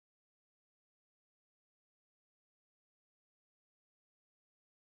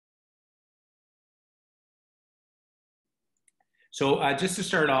So just to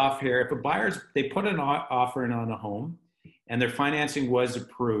start off here, if a buyer's, they put an offer in on a home and their financing was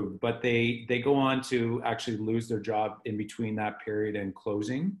approved, but they go on to actually lose their job in between that period and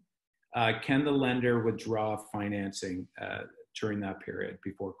closing, can the lender withdraw financing during that period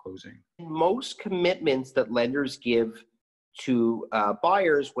before closing? Most commitments that lenders give to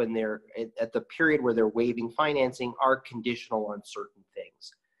buyers when they're at the period where they're waiving financing are conditional on certain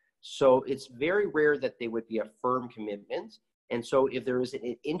things. So it's very rare that they would be a firm commitment. And so if there is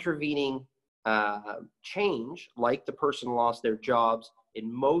an intervening change, like the person lost their jobs,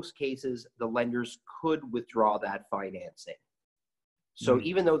 in most cases, the lenders could withdraw that financing. So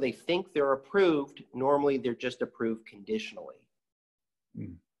even though they think they're approved, normally they're just approved conditionally.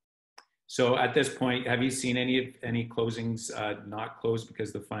 So at this point, have you seen any closings not closed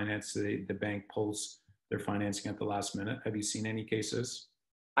because the bank pulls their financing at the last minute? Have you seen any cases?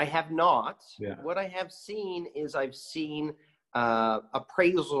 I have not. Yeah. What I have seen is I've seen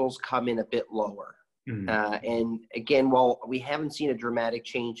appraisals come in a bit lower. And again, while we haven't seen a dramatic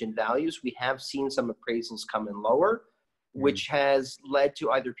change in values, we have seen some appraisals come in lower, which has led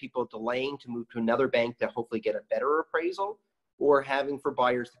to either people delaying to move to another bank to hopefully get a better appraisal, or having for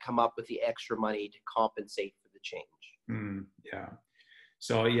buyers to come up with the extra money to compensate for the change. Yeah.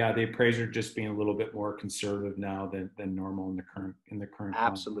 So yeah, the appraiser just being a little bit more conservative now than normal in the current.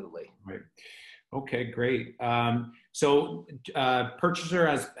 Absolutely. Right. Okay, great. So purchaser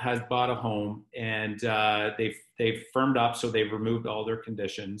has bought a home and they've firmed up, so they've removed all their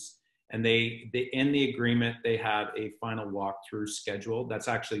conditions, and they in the agreement they have a final walkthrough schedule. That's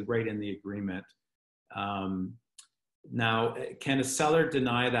actually right in the agreement. Now, can a seller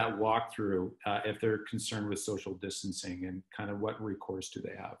deny that walkthrough if they're concerned with social distancing, and kind of what recourse do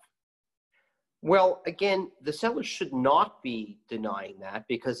they have? Well, again, the seller should not be denying that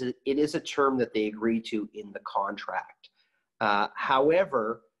because it is a term that they agree to in the contract.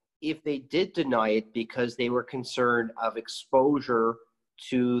 However, if they did deny it because they were concerned of exposure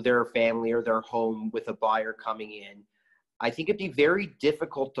to their family or their home with a buyer coming in, I think it'd be very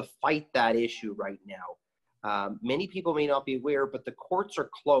difficult to fight that issue right now. Many people may not be aware, but the courts are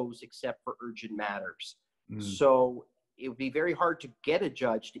closed except for urgent matters. So it would be very hard to get a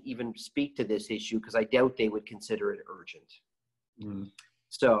judge to even speak to this issue because I doubt they would consider it urgent.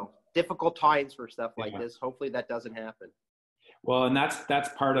 So difficult times for stuff like this. Hopefully that doesn't happen. Well, and that's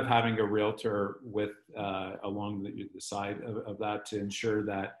part of having a realtor with along the side of that, to ensure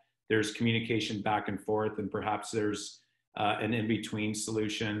that there's communication back and forth, and perhaps there's an in-between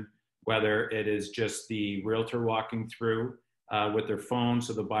solution, whether it is just the realtor walking through with their phone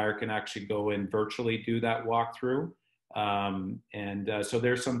so the buyer can actually go and virtually do that walkthrough. So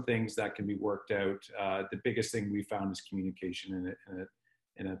there's some things that can be worked out. The biggest thing we found is communication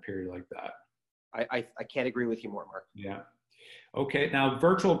in a period like that. I can't agree with you more, Mark. Yeah. Okay. Now,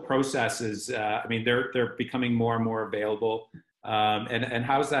 virtual processes, I mean, they're becoming more and more available. And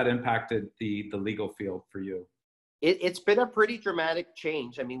how's that impacted the legal field for you? It's been a pretty dramatic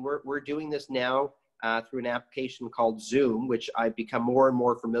change. I mean, we're doing this now through an application called Zoom, which I've become more and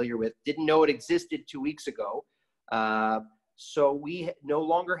more familiar with. Didn't know it existed 2 weeks ago. So we no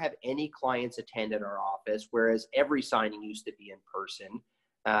longer have any clients attend in our office, whereas every signing used to be in person.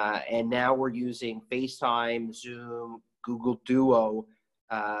 And now we're using FaceTime, Zoom, Google Duo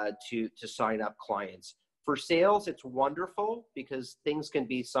to sign up clients. For sales, it's wonderful because things can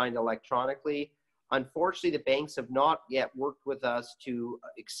be signed electronically. Unfortunately, the banks have not yet worked with us to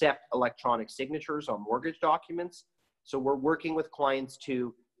accept electronic signatures on mortgage documents. So we're working with clients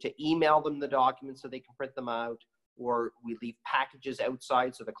to email them the documents so they can print them out, or we leave packages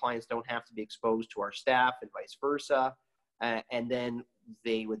outside so the clients don't have to be exposed to our staff and vice versa. And then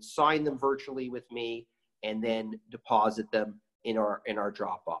they would sign them virtually with me and then deposit them in our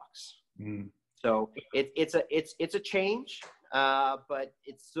Dropbox. So it's a change, but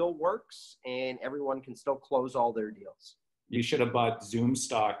it still works and everyone can still close all their deals. You should have bought Zoom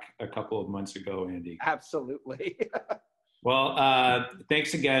stock a couple of months ago, Andy. Absolutely. Well,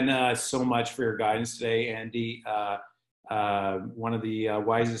 thanks again so much for your guidance today, Andy. One of the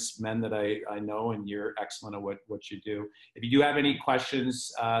wisest men that I know, and you're excellent at what you do. If you do have any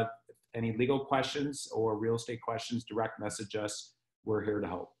questions, any legal questions or real estate questions, direct message us. We're here to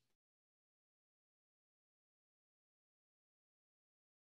help.